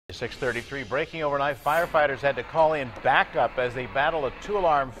6:33, breaking overnight, firefighters had to call in backup as they battled a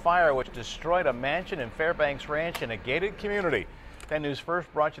two-alarm fire which destroyed a mansion in Fairbanks Ranch in a gated community. 10 News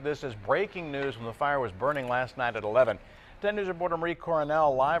first brought you this as breaking news when the fire was burning last night at 11. 10 News reporter Marie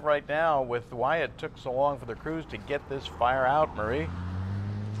Coronel live right now with why it took so long for the crews to get this fire out. Marie?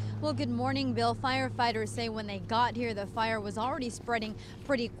 Well, good morning, Bill. Firefighters say when they got here, the fire was already spreading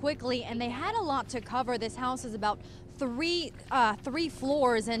pretty quickly, and they had a lot to cover. This house is about three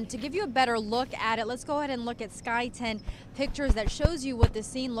floors, and to give you a better look at it, let's go ahead and look at Sky 10 pictures that shows you what the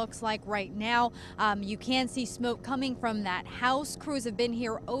scene looks like right now. You can see smoke coming from that house. Crews have been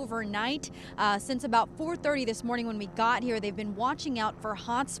here overnight since about 4:30 this morning when we got here. They've been watching out for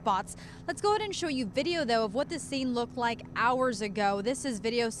hot spots. Let's go ahead and show you video though of what the scene looked like hours ago. This is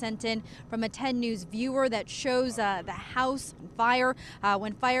video sent in from a 10 News viewer that shows the house on fire.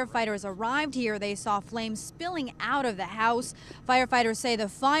 When firefighters arrived here, they saw flames spilling out of the house. Firefighters say the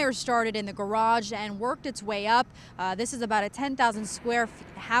fire started in the garage and worked its way up. This is about a 10,000 square feet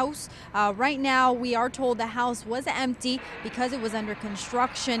house. Right now, we are told the house was empty because it was under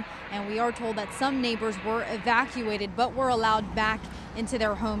construction, and we are told that some neighbors were evacuated but were allowed back into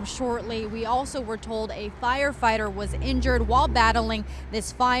their homes shortly. We also were told a firefighter was injured while battling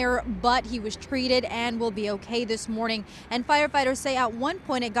this fire, but he was treated and will be okay this morning. And firefighters say at one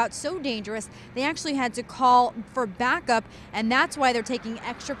point it got so dangerous they actually had to call for backup, and that's why they're taking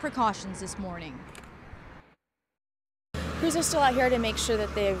extra precautions this morning. Crews are still out here to make sure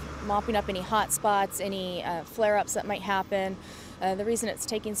that they're mopping up any hot spots, any flare-ups that might happen. The reason it's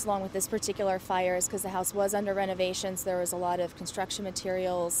taking so long with this particular fire is because the house was under renovations. There was a lot of construction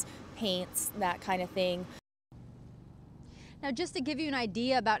materials, paints, that kind of thing. Now, just to give you an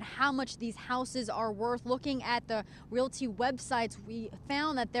idea about how much these houses are worth, looking at the realty websites, we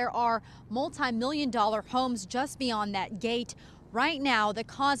found that there are multi-million-dollar homes just beyond that gate. Right now, the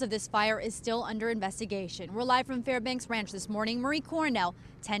cause of this fire is still under investigation. We're live from Fairbanks Ranch this morning. Marie Coronel,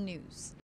 10 News.